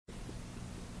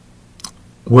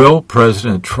Will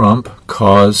President Trump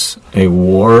cause a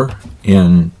war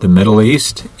in the Middle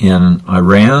East, in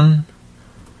Iran,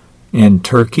 in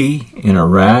Turkey, in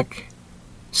Iraq,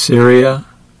 Syria,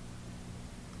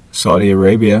 Saudi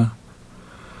Arabia?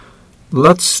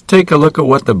 Let's take a look at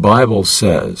what the Bible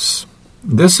says.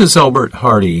 This is Albert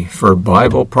Hardy for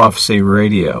Bible Prophecy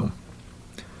Radio.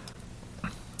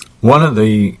 One of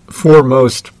the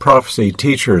foremost prophecy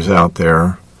teachers out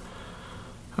there,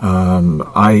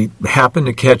 I happened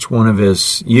to catch one of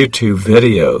his YouTube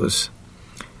videos,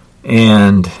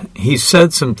 and he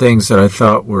said some things that I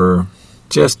thought were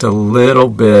just a little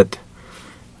bit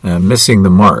missing the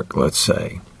mark, let's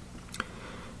say.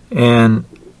 And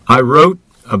I wrote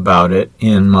about it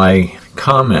in my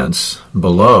comments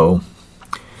below,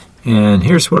 and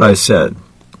here's what I said.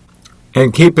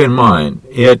 And keep in mind,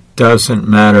 it doesn't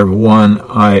matter one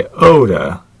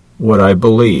iota what I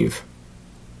believe.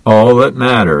 All that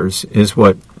matters is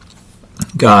what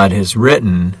God has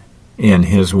written in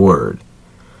His Word.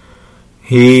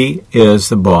 He is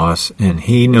the boss, and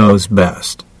He knows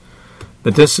best.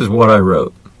 But this is what I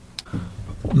wrote.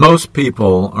 Most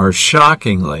people are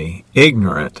shockingly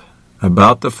ignorant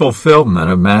about the fulfillment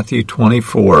of Matthew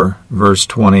 24, verse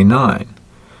 29.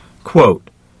 Quote,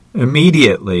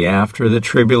 "Immediately after the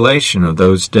tribulation of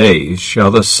those days shall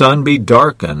the sun be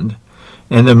darkened,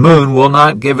 and the moon will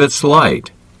not give its light.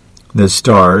 The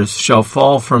stars shall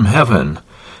fall from heaven,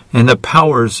 and the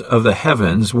powers of the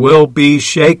heavens will be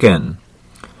shaken."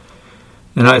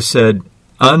 And I said,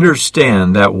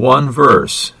 understand that one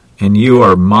verse, and you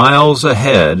are miles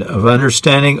ahead of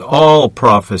understanding all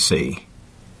prophecy.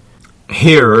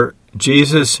 Here,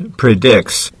 Jesus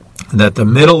predicts that the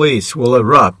Middle East will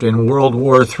erupt in World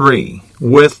War III,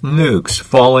 with nukes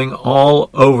falling all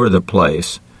over the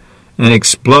place and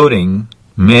exploding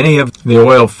many of the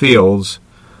oil fields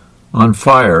on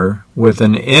fire with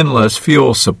an endless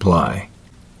fuel supply.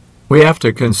 We have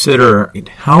to consider,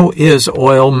 how is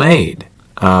oil made?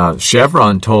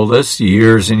 Chevron told us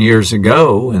years and years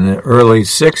ago, in the early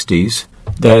 60s,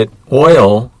 that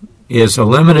oil is a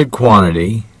limited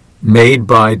quantity made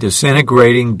by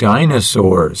disintegrating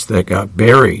dinosaurs that got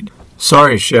buried.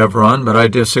 Sorry, Chevron, but I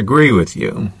disagree with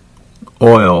you.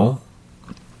 Oil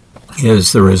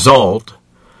is the result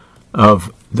of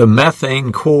the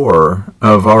methane core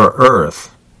of our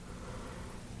Earth.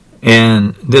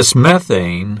 And this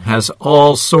methane has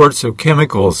all sorts of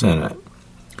chemicals in it.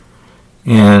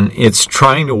 And it's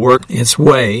trying to work its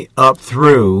way up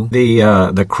through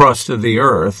the crust of the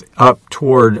Earth, up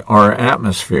toward our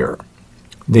atmosphere,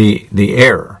 the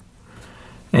air.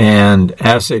 And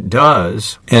as it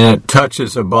does, and it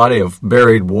touches a body of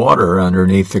buried water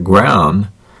underneath the ground,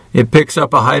 it picks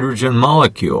up a hydrogen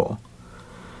molecule.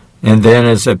 And then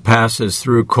as it passes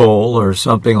through coal or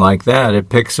something like that, it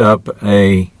picks up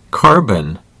a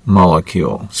carbon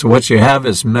molecule. So what you have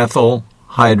is methyl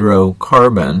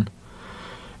hydrocarbon.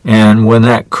 And when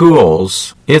that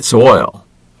cools, it's oil.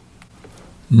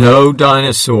 No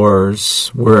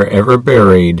dinosaurs were ever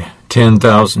buried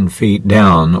 10,000 feet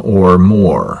down or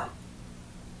more.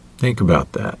 Think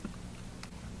about that.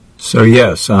 So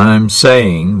yes, I'm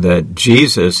saying that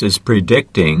Jesus is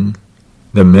predicting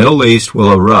the Middle East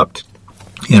will erupt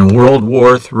in World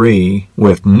War III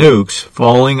with nukes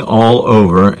falling all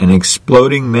over and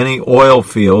exploding many oil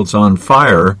fields on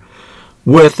fire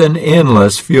with an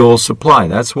endless fuel supply.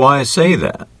 That's why I say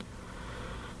that.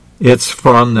 It's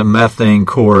from the methane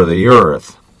core of the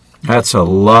Earth. That's a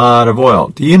lot of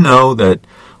oil. Do you know that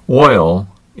oil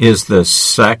is the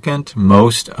second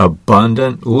most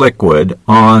abundant liquid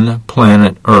on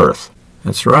planet Earth?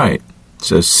 That's right. It's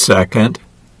the second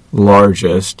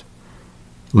largest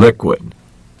liquid.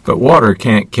 But water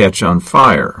can't catch on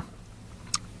fire.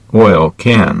 Oil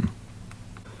can.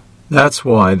 That's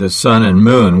why the sun and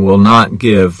moon will not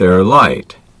give their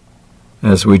light,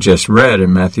 as we just read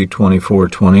in Matthew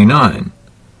 24:29.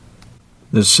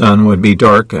 The sun would be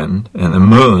darkened, and the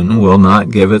moon will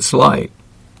not give its light.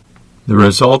 The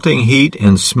resulting heat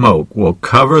and smoke will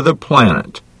cover the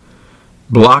planet,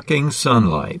 blocking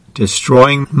sunlight,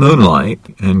 destroying moonlight,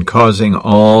 and causing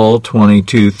all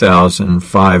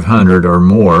 22,500 or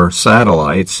more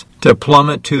satellites to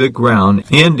plummet to the ground,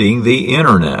 ending the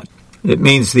internet. It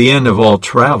means the end of all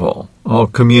travel, all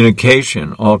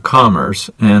communication, all commerce,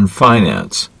 and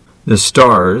finance. The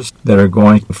stars that are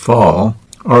going to fall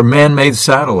are man-made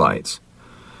satellites.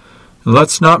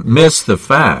 Let's not miss the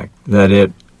fact that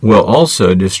it will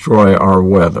also destroy our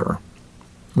weather.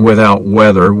 Without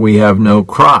weather, we have no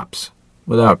crops.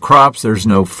 Without crops, there's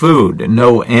no food and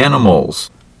no animals.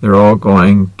 They're all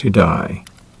going to die.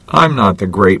 I'm not the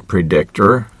great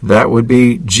predictor. That would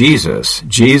be Jesus.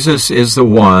 Jesus is the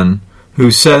one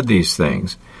who said these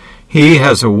things. He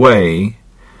has a way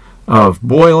of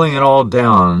boiling it all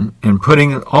down and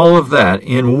putting all of that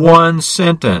in one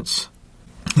sentence.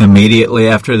 Immediately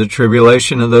after the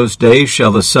tribulation of those days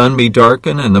shall the sun be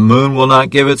darkened, and the moon will not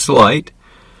give its light.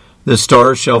 The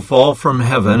stars shall fall from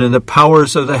heaven, and the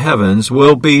powers of the heavens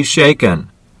will be shaken.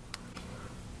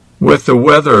 With the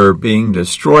weather being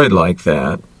destroyed like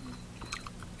that,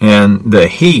 and the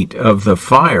heat of the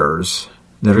fires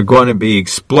that are going to be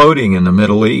exploding in the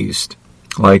Middle East,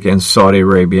 like in Saudi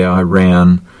Arabia,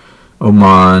 Iran,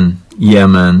 Oman,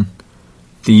 Yemen,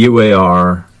 the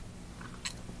UAR,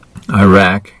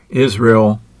 Iraq,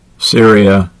 Israel,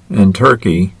 Syria, and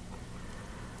Turkey,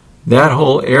 that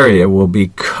whole area will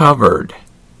be covered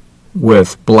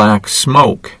with black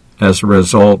smoke as a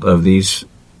result of these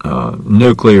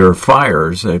nuclear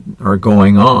fires that are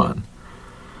going on.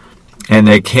 And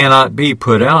they cannot be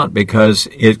put out because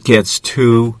it gets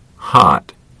too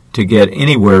hot to get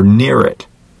anywhere near it.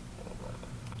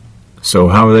 So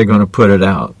how are they going to put it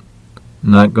out?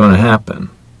 Not going to happen.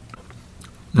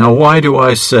 Now, why do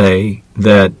I say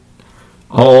that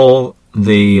all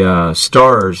the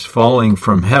stars falling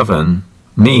from heaven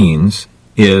means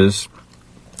is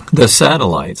the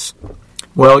satellites?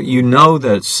 Well, you know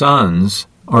that suns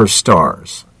are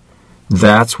stars.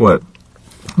 That's what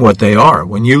they are.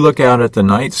 When you look out at the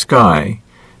night sky,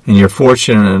 and you're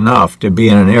fortunate enough to be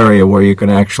in an area where you can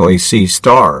actually see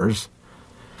stars,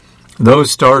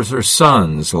 those stars are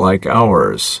suns like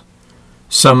ours.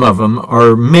 Some of them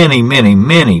are many, many,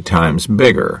 many times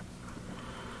bigger.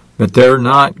 But they're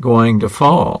not going to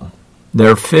fall.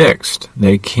 They're fixed.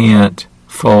 They can't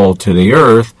fall to the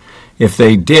earth. If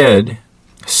they did,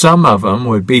 some of them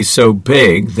would be so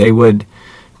big they would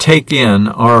take in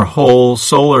our whole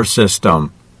solar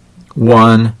system.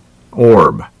 One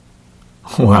orb.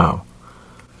 Wow.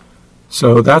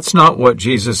 So that's not what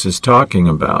Jesus is talking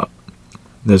about.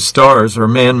 The stars are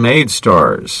man-made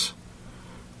stars.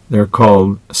 They're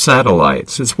called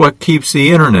satellites. It's what keeps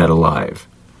the internet alive,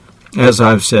 as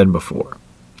I've said before.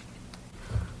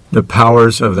 The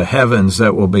powers of the heavens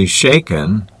that will be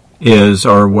shaken is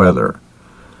our weather.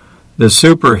 The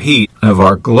superheat of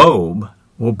our globe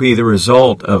will be the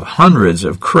result of hundreds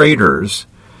of craters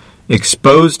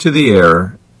exposed to the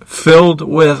air, filled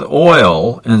with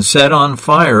oil and set on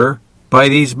fire by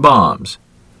these bombs.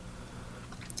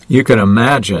 You can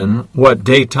imagine what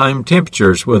daytime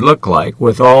temperatures would look like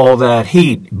with all that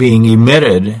heat being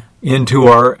emitted into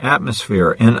our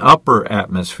atmosphere and upper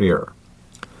atmosphere.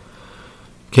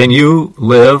 Can you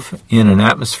live in an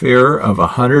atmosphere of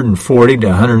 140 to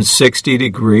 160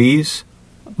 degrees?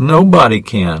 Nobody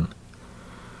can.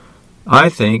 I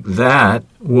think that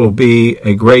will be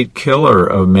a great killer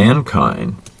of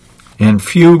mankind, and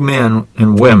few men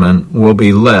and women will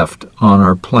be left on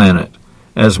our planet,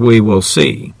 as we will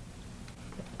see.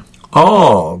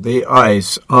 All the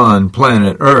ice on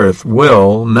planet Earth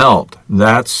will melt.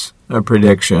 That's a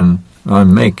prediction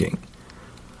I'm making.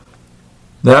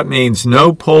 That means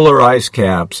no polar ice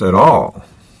caps at all.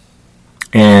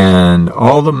 And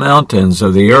all the mountains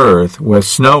of the Earth with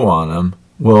snow on them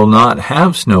will not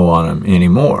have snow on them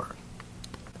anymore.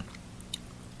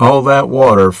 All that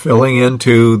water filling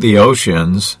into the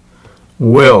oceans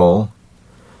will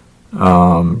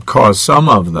cause some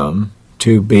of them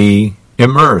to be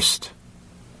immersed,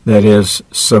 that is,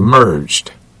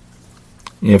 submerged,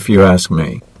 if you ask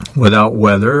me. Without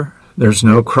weather, there's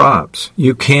no crops.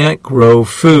 You can't grow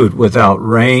food without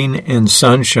rain and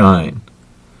sunshine.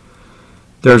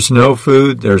 There's no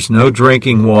food, there's no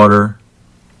drinking water,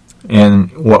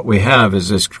 and what we have is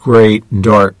this great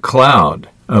dark cloud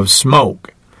of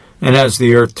smoke. And as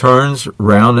the earth turns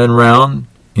round and round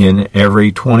in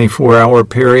every 24-hour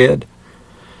period,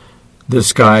 the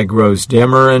sky grows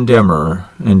dimmer and dimmer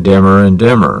and dimmer and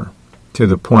dimmer to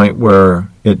the point where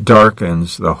it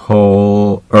darkens the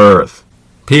whole earth.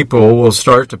 People will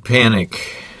start to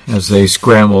panic as they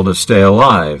scramble to stay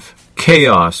alive.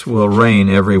 Chaos will reign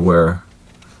everywhere.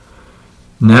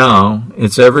 Now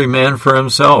it's every man for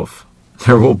himself.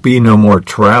 There will be no more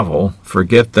travel.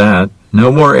 Forget that.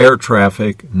 No more air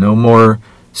traffic. No more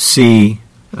sea.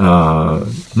 No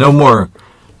more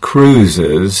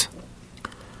cruises.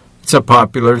 It's a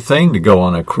popular thing to go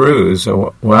on a cruise.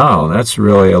 So, wow, that's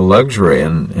really a luxury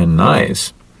and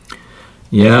nice.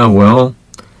 Yeah, well,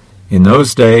 in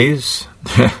those days,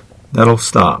 that'll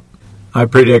stop. I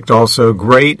predict also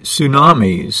great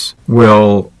tsunamis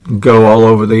will go all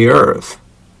over the earth.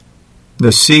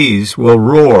 The seas will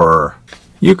roar.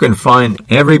 You can find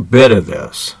every bit of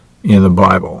this in the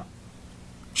Bible.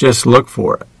 Just look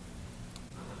for it.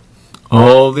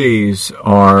 All these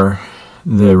are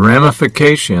the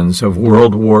ramifications of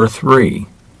World War III.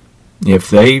 If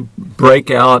they break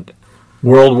out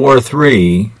World War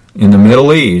III in the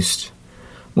Middle East,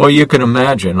 well, you can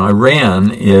imagine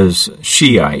Iran is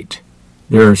Shiite.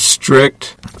 They're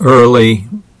strict, early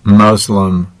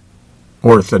Muslim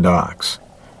Orthodox,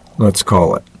 let's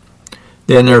call it.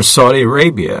 Then there's Saudi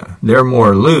Arabia. They're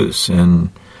more loose, and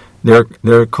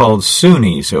they're called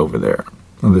Sunnis over there.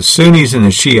 Well, the Sunnis and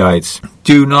the Shiites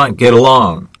do not get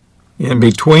along. In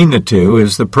between the two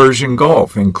is the Persian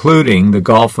Gulf, including the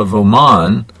Gulf of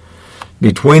Oman.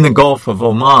 Between the Gulf of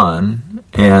Oman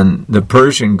and the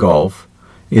Persian Gulf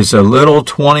is a little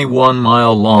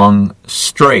 21-mile-long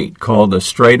strait called the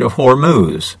Strait of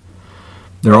Hormuz.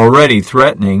 They're already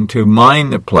threatening to mine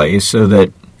the place so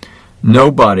that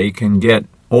nobody can get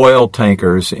oil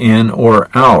tankers in or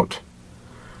out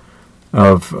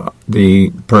of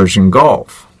the Persian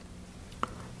Gulf.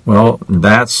 Well,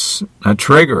 that's a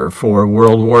trigger for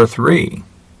World War III,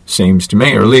 seems to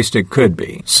me, or at least it could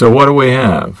be. So what do we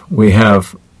have? We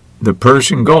have the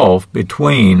Persian Gulf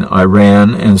between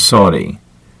Iran and Saudi,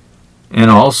 and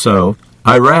also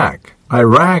Iraq.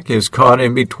 Iraq is caught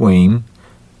in between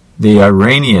the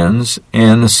Iranians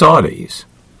and the Saudis.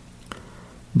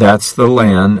 That's the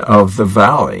land of the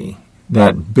valley,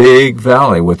 that big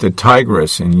valley with the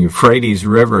Tigris and Euphrates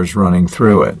rivers running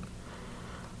through it.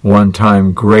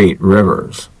 One-time great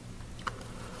rivers.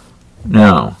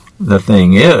 Now, the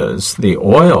thing is, the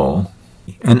oil,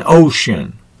 an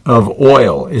ocean of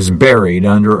oil is buried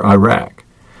under Iraq.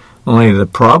 Only the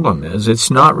problem is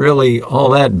it's not really all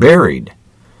that buried.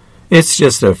 It's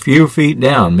just a few feet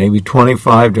down, maybe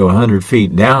 25 to 100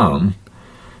 feet down,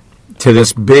 to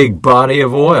this big body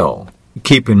of oil.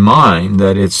 Keep in mind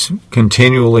that it's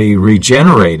continually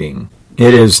regenerating.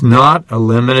 It is not a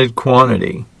limited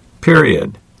quantity,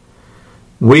 period.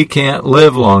 We can't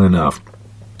live long enough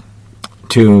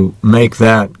to make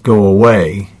that go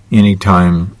away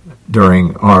anytime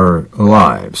during our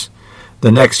lives.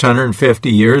 The next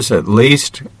 150 years at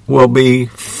least will be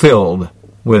filled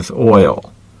with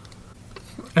oil.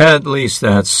 At least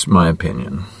that's my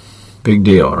opinion. Big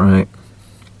deal, right?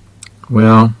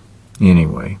 Well,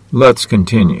 anyway, let's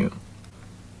continue.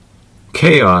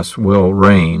 Chaos will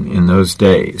reign in those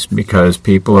days because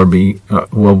people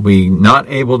will be not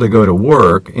able to go to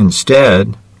work.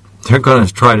 Instead, they're going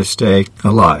to try to stay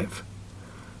alive.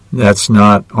 That's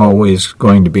not always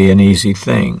going to be an easy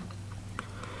thing.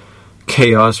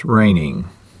 Chaos reigning.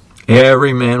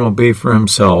 Every man will be for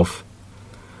himself,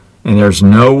 and there's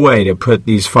no way to put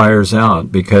these fires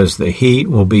out because the heat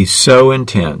will be so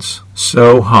intense,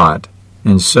 so hot,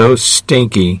 and so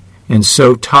stinky, and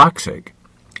so toxic.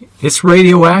 It's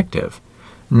radioactive.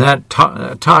 And that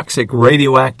toxic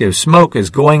radioactive smoke is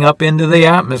going up into the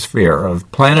atmosphere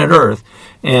of planet Earth,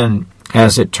 and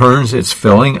as it turns, it's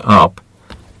filling up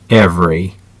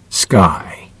every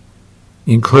sky,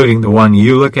 including the one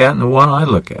you look at and the one I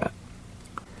look at.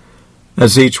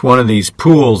 As each one of these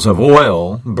pools of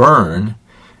oil burn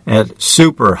at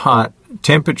super hot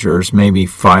temperatures, maybe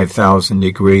 5,000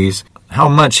 degrees, how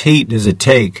much heat does it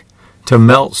take to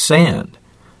melt sand?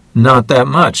 Not that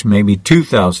much, maybe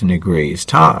 2,000 degrees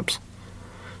tops.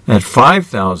 At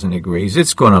 5,000 degrees,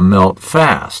 it's going to melt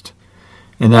fast,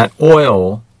 and that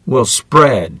oil will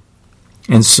spread,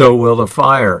 and so will the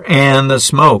fire, and the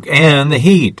smoke, and the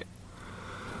heat.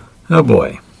 Oh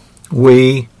boy,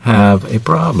 we have a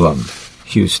problem,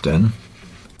 Houston.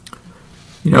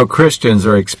 You know, Christians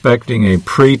are expecting a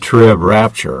pre-trib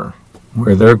rapture,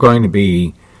 where they're going to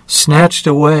be snatched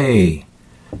away.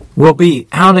 We'll be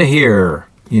out of here.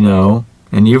 You know,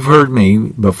 and you've heard me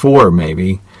before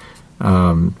maybe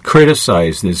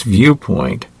criticize this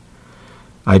viewpoint.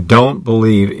 I don't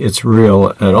believe it's real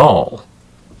at all.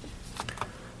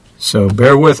 So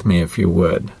bear with me if you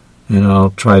would, and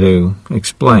I'll try to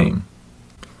explain.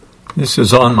 This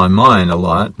is on my mind a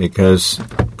lot because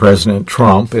President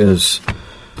Trump is,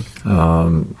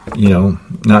 not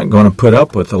going to put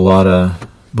up with a lot of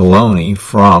baloney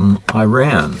from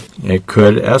Iran. It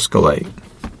could escalate.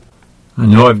 I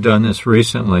know I've done this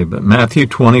recently, but Matthew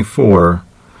 24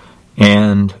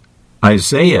 and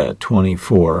Isaiah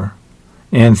 24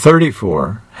 and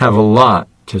 34 have a lot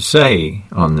to say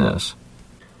on this.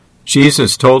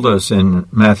 Jesus told us in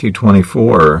Matthew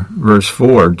 24, verse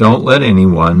 4, "Don't let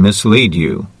anyone mislead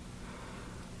you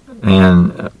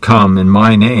and come in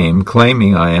my name,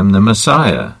 claiming I am the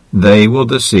Messiah. They will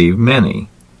deceive many."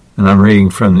 And I'm reading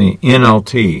from the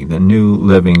NLT, the New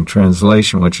Living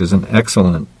Translation, which is an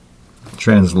excellent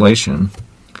translation.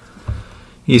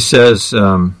 He says,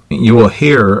 you will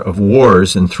hear of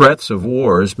wars and threats of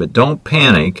wars, but don't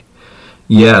panic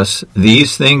Yes,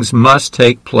 these things must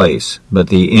take place, but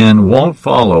the end won't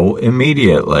follow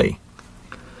immediately.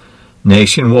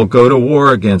 Nation will go to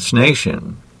war against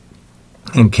nation,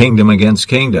 and kingdom against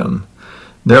kingdom.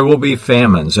 There will be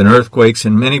famines and earthquakes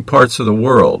in many parts of the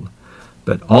world,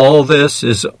 but all this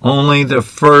is only the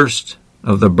first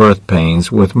of the birth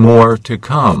pains, with more to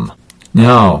come.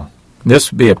 Now,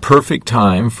 this would be a perfect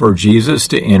time for Jesus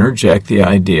to interject the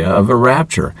idea of a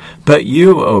rapture. But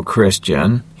you, O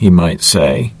Christian, he might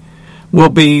say, will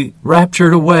be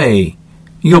raptured away.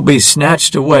 You'll be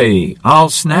snatched away. I'll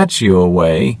snatch you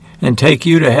away and take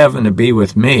you to heaven to be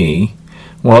with me,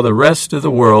 while the rest of the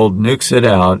world nukes it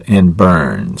out and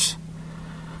burns.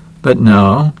 But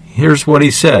no, here's what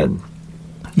he said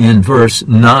in verse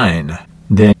 9.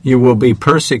 Then you will be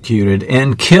persecuted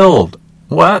and killed.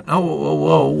 What?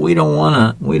 Oh, we don't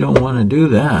want to do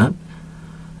that.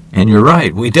 And you're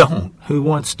right, we don't. Who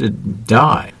wants to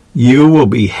die? You will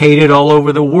be hated all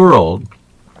over the world.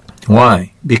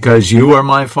 Why? Because you are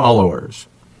my followers.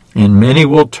 And many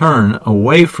will turn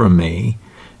away from me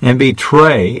and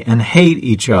betray and hate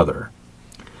each other.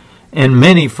 And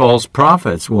many false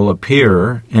prophets will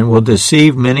appear and will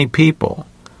deceive many people.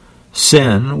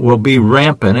 Sin will be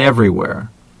rampant everywhere,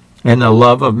 and the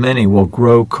love of many will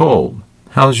grow cold.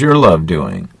 How's your love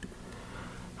doing?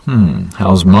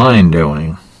 How's mine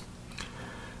doing?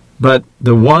 But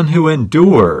the one who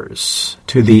endures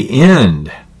to the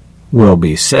end will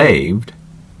be saved.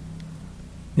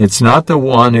 It's not the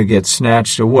one who gets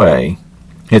snatched away.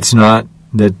 It's not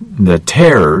the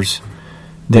tares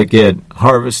that get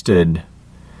harvested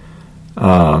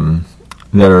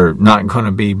that are not going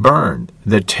to be burned.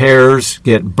 The tares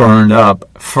get burned up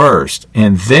first,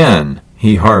 and then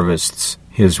he harvests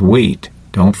his wheat.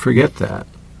 Don't forget that.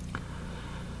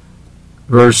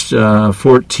 Verse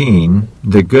 14,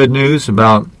 the good news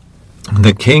about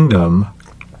the kingdom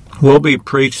will be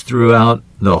preached throughout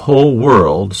the whole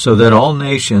world so that all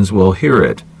nations will hear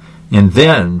it, and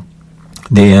then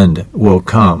the end will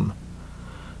come.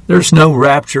 There's no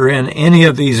rapture in any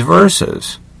of these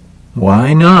verses.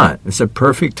 Why not? It's a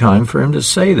perfect time for him to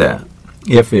say that,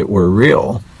 if it were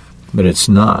real, but it's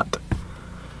not.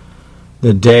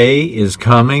 The day is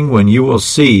coming when you will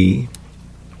see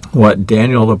what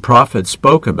Daniel the prophet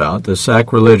spoke about, the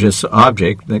sacrilegious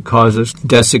object that causes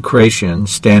desecration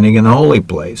standing in the holy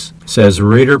place. It says,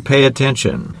 reader, pay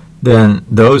attention. Then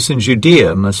those in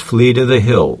Judea must flee to the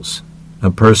hills. A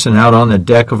person out on the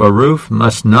deck of a roof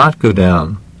must not go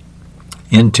down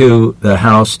into the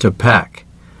house to pack.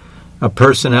 A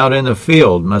person out in the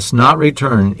field must not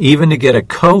return even to get a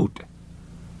coat.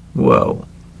 Whoa.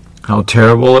 How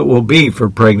terrible it will be for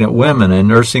pregnant women and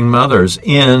nursing mothers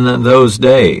in those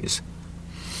days.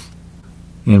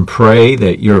 And pray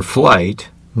that your flight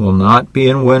will not be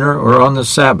in winter or on the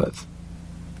Sabbath.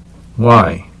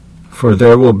 Why? For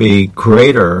there will be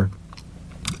greater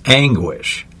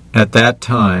anguish at that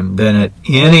time than at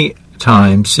any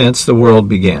time since the world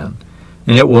began,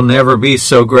 and it will never be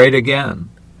so great again.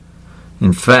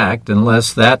 In fact,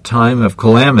 unless that time of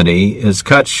calamity is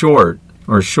cut short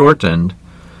or shortened,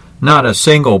 not a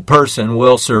single person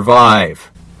will survive.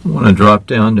 I want to drop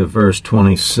down to verse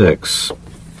 26.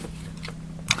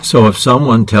 So if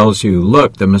someone tells you,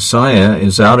 look, the Messiah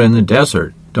is out in the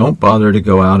desert, don't bother to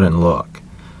go out and look.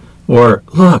 Or,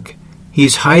 look,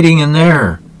 he's hiding in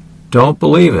there. Don't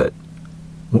believe it.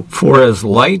 For as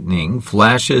lightning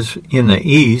flashes in the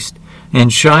east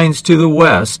and shines to the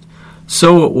west,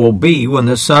 so it will be when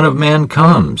the Son of Man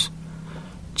comes.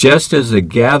 Just as the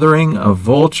gathering of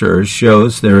vultures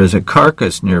shows there is a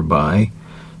carcass nearby,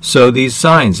 so these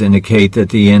signs indicate that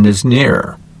the end is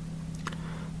near.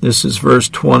 This is verse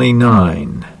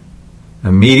 29.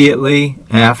 Immediately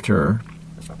after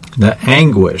the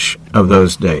anguish of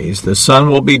those days, the sun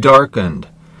will be darkened,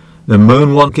 the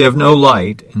moon will give no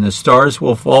light, and the stars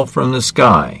will fall from the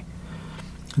sky.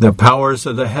 The powers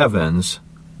of the heavens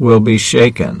will be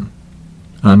shaken.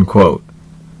 Unquote.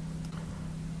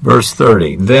 Verse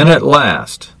 30, then at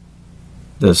last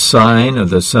the sign of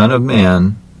the Son of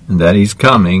Man, and that he's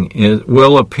coming,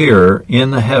 will appear in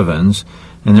the heavens,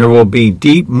 and there will be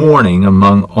deep mourning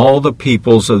among all the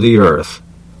peoples of the earth.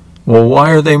 Well,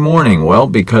 why are they mourning? Well,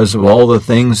 because of all the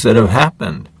things that have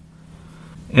happened.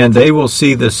 And they will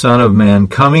see the Son of Man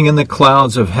coming in the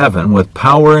clouds of heaven with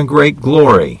power and great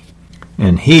glory,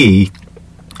 and he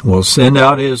will send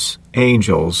out his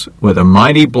angels with a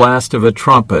mighty blast of a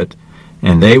trumpet,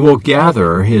 and they will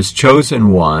gather his chosen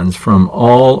ones from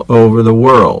all over the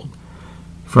world,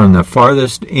 from the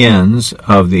farthest ends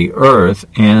of the earth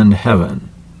and heaven.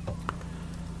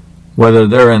 Whether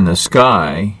they're in the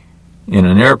sky, in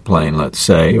an airplane, let's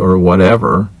say, or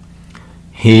whatever,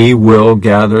 He will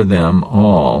gather them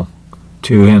all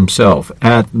to himself.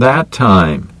 At that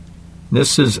time,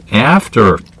 this is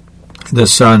after the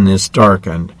sun is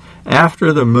darkened,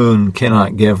 after the moon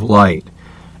cannot give light,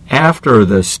 after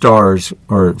the stars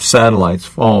or satellites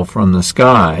fall from the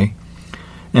sky,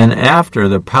 and after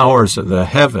the powers of the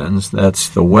heavens, that's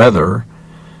the weather,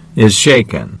 is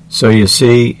shaken. So you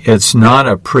see, it's not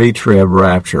a pre-trib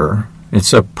rapture,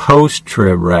 it's a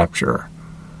post-trib rapture,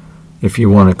 if you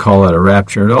want to call it a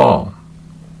rapture at all.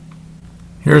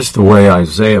 Here's the way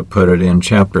Isaiah put it in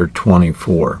chapter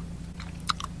 24.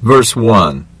 Verse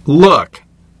 1, "Look,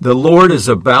 the Lord is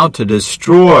about to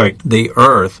destroy the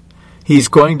earth. He's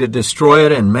going to destroy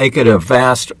it and make it a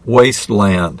vast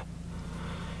wasteland.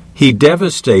 He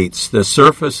devastates the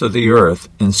surface of the earth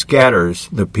and scatters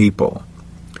the people.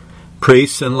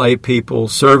 Priests and lay people,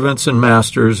 servants and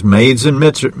masters, maids and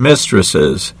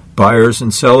mistresses, buyers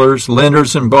and sellers,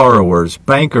 lenders and borrowers,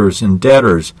 bankers and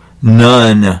debtors,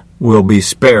 none will be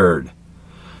spared.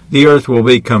 The earth will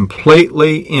be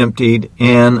completely emptied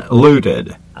and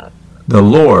looted. The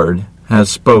Lord has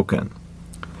spoken.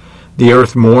 The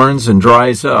earth mourns and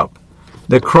dries up.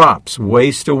 The crops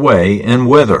waste away and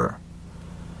wither.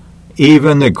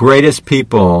 Even the greatest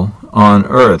people on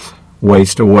earth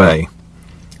waste away.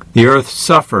 The earth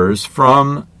suffers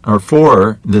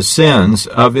for the sins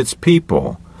of its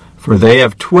people, for they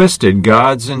have twisted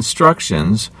God's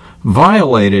instructions,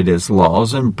 violated his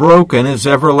laws, and broken his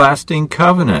everlasting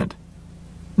covenant."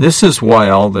 This is why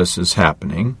all this is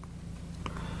happening.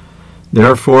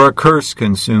 "Therefore a curse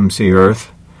consumes the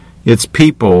earth. Its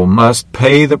people must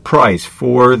pay the price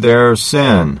for their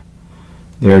sin.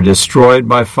 They are destroyed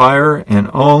by fire, and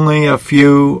only a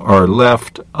few are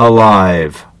left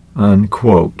alive."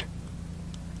 Unquote.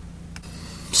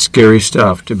 Scary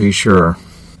stuff, to be sure.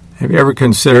 Have you ever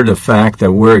considered the fact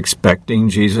that we're expecting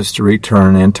Jesus to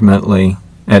return intimately,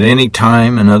 at any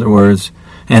time, in other words,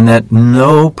 and that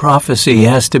no prophecy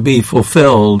has to be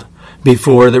fulfilled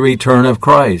before the return of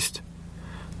Christ?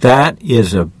 That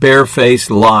is a barefaced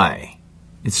lie.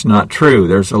 It's not true.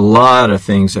 There's a lot of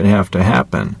things that have to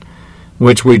happen,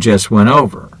 which we just went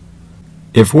over.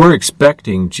 If we're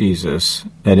expecting Jesus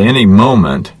at any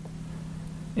moment,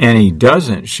 and he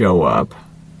doesn't show up,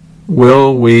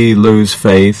 will we lose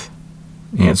faith?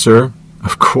 Answer,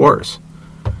 of course.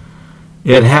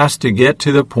 It has to get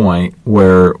to the point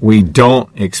where we don't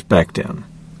expect him.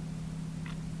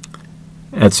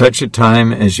 At such a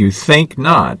time as you think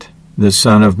not, the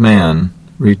Son of Man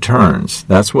returns.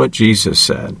 That's what Jesus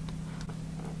said.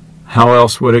 How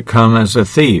else would it come as a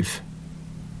thief?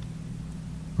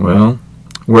 Well,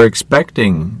 we're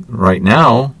expecting right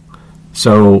now,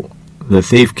 so the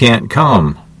thief can't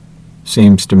come.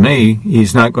 Seems to me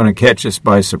he's not going to catch us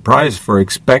by surprise for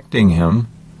expecting him.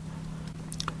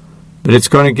 But it's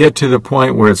going to get to the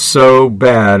point where it's so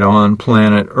bad on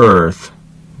planet Earth,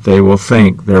 they will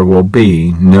think there will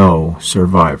be no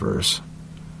survivors.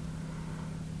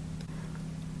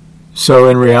 So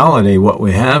in reality, what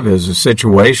we have is a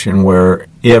situation where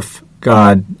if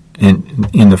God,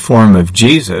 in the form of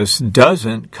Jesus,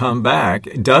 doesn't come back,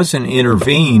 doesn't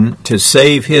intervene to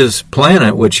save his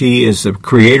planet, which he is the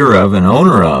creator of and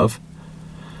owner of,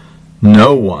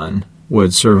 no one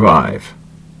would survive.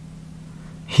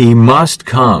 He must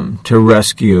come to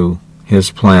rescue his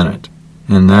planet,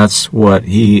 and that's what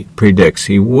he predicts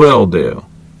he will do.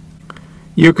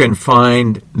 You can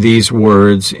find these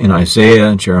words in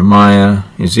Isaiah, Jeremiah,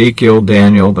 Ezekiel,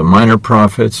 Daniel, the minor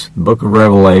prophets, the book of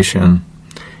Revelation.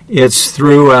 It's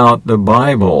throughout the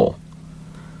Bible.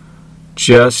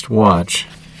 Just watch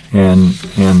and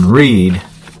read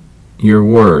your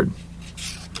word,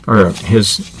 or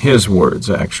his words,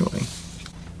 actually.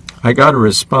 I got a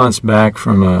response back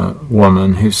from a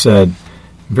woman who said,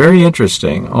 "Very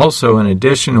interesting. Also, in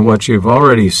addition to what you've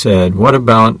already said, what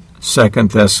about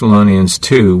 2 Thessalonians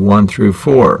 2, 1 through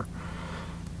 4?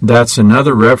 That's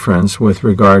another reference with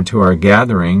regard to our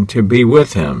gathering to be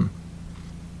with him."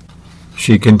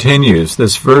 She continues,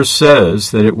 "This verse says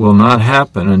that it will not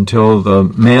happen until the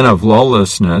man of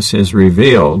lawlessness is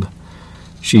revealed."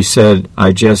 She said,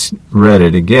 "I just read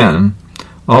it again."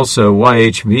 Also,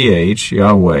 YHVH,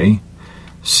 Yahweh,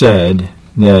 said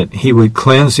that he would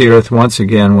cleanse the earth once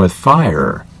again with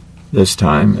fire, this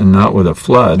time, and not with a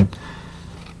flood.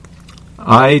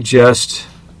 I just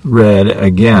read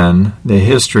again the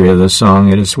history of the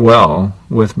song, "It Is Well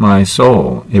With My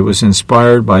Soul." It was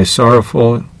inspired by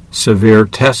sorrowful, severe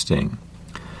testing.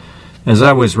 As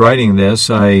I was writing this,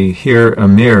 I hear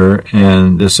Amir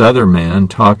and this other man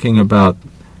talking about,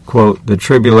 quote, the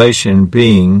tribulation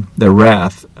being the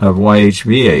wrath of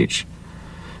YHVH.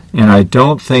 And I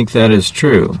don't think that is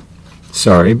true.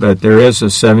 but there is a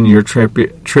 7-year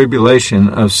tribulation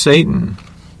of Satan,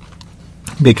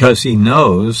 because he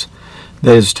knows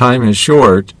that his time is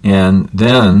short, and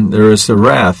then there is the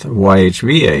wrath of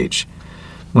YHVH,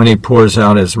 when he pours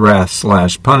out his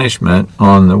wrath/punishment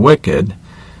on the wicked,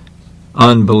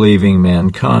 unbelieving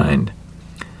mankind.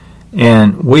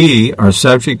 And we are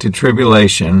subject to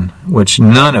tribulation, which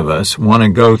none of us want to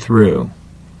go through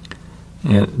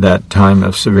at that time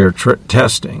of severe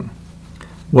testing.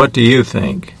 What do you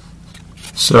think?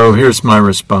 So here's my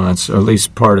response, or at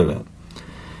least part of it.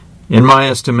 In my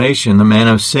estimation, the man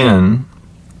of sin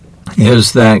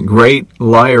is that great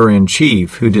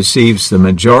liar-in-chief who deceives the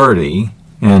majority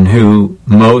and who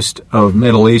most of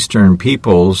Middle Eastern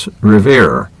peoples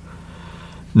revere.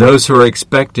 Those who are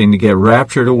expecting to get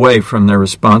raptured away from their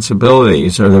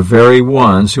responsibilities are the very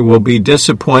ones who will be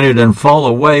disappointed and fall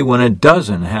away when it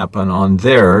doesn't happen on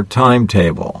their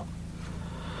timetable.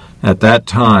 At that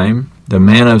time, the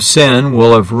man of sin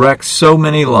will have wrecked so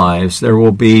many lives there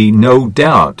will be no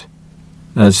doubt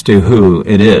as to who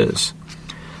it is.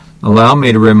 Allow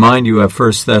me to remind you of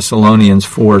 1 Thessalonians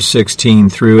 4:16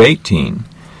 through 18.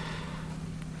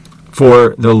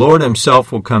 For the Lord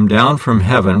himself will come down from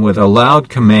heaven with a loud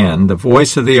command, the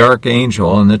voice of the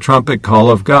archangel, and the trumpet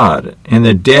call of God, and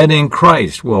the dead in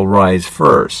Christ will rise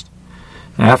first.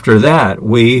 After that,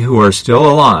 we who are still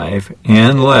alive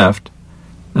and left,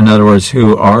 in other words,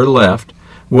 who are left,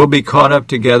 will be caught up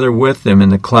together with them in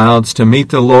the clouds to meet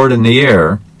the Lord in the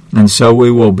air, and so we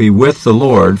will be with the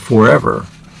Lord forever.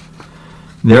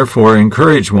 Therefore,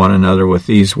 encourage one another with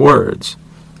these words.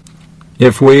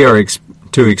 If we are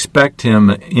to expect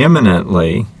him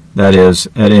imminently, that is,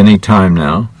 at any time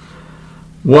now,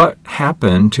 what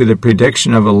happened to the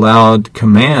prediction of a loud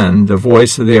command, the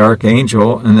voice of the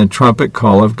archangel, and the trumpet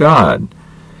call of God?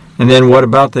 And then what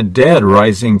about the dead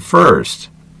rising first?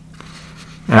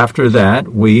 After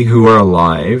that, we who are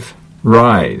alive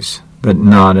rise, but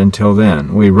not until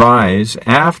then. We rise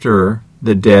after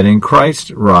the dead in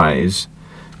Christ rise,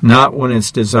 not when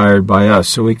it's desired by us,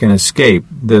 so we can escape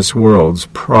this world's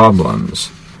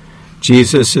problems.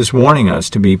 Jesus is warning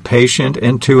us to be patient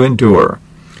and to endure.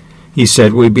 He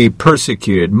said we'd be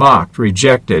persecuted, mocked,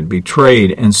 rejected,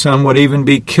 betrayed, and some would even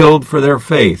be killed for their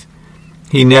faith.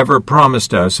 He never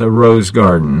promised us a rose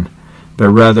garden, but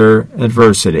rather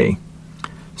adversity.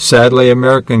 Sadly,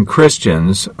 American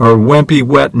Christians are wimpy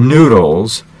wet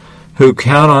noodles who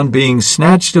count on being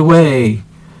snatched away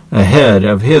ahead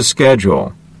of his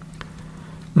schedule.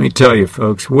 Let me tell you,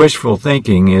 folks, wishful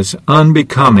thinking is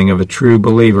unbecoming of a true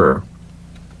believer.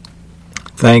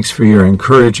 Thanks for your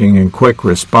encouraging and quick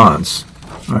response,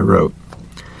 I wrote.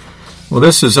 Well,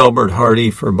 this is Albert Hardy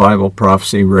for Bible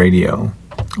Prophecy Radio.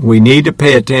 We need to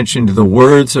pay attention to the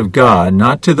words of God,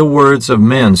 not to the words of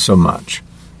men so much.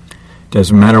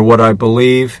 Doesn't matter what I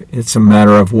believe, it's a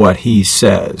matter of what he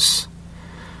says.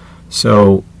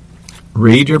 So,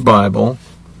 read your Bible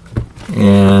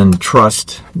and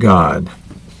trust God.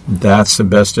 That's the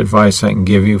best advice I can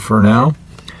give you for now.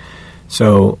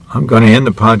 So I'm going to end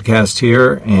the podcast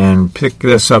here and pick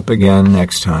this up again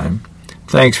next time.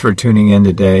 Thanks for tuning in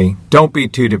today. Don't be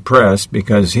too depressed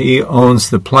because he owns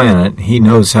the planet. He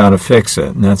knows how to fix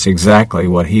it, and that's exactly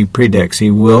what he predicts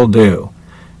he will do.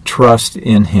 Trust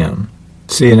in him.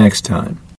 See you next time.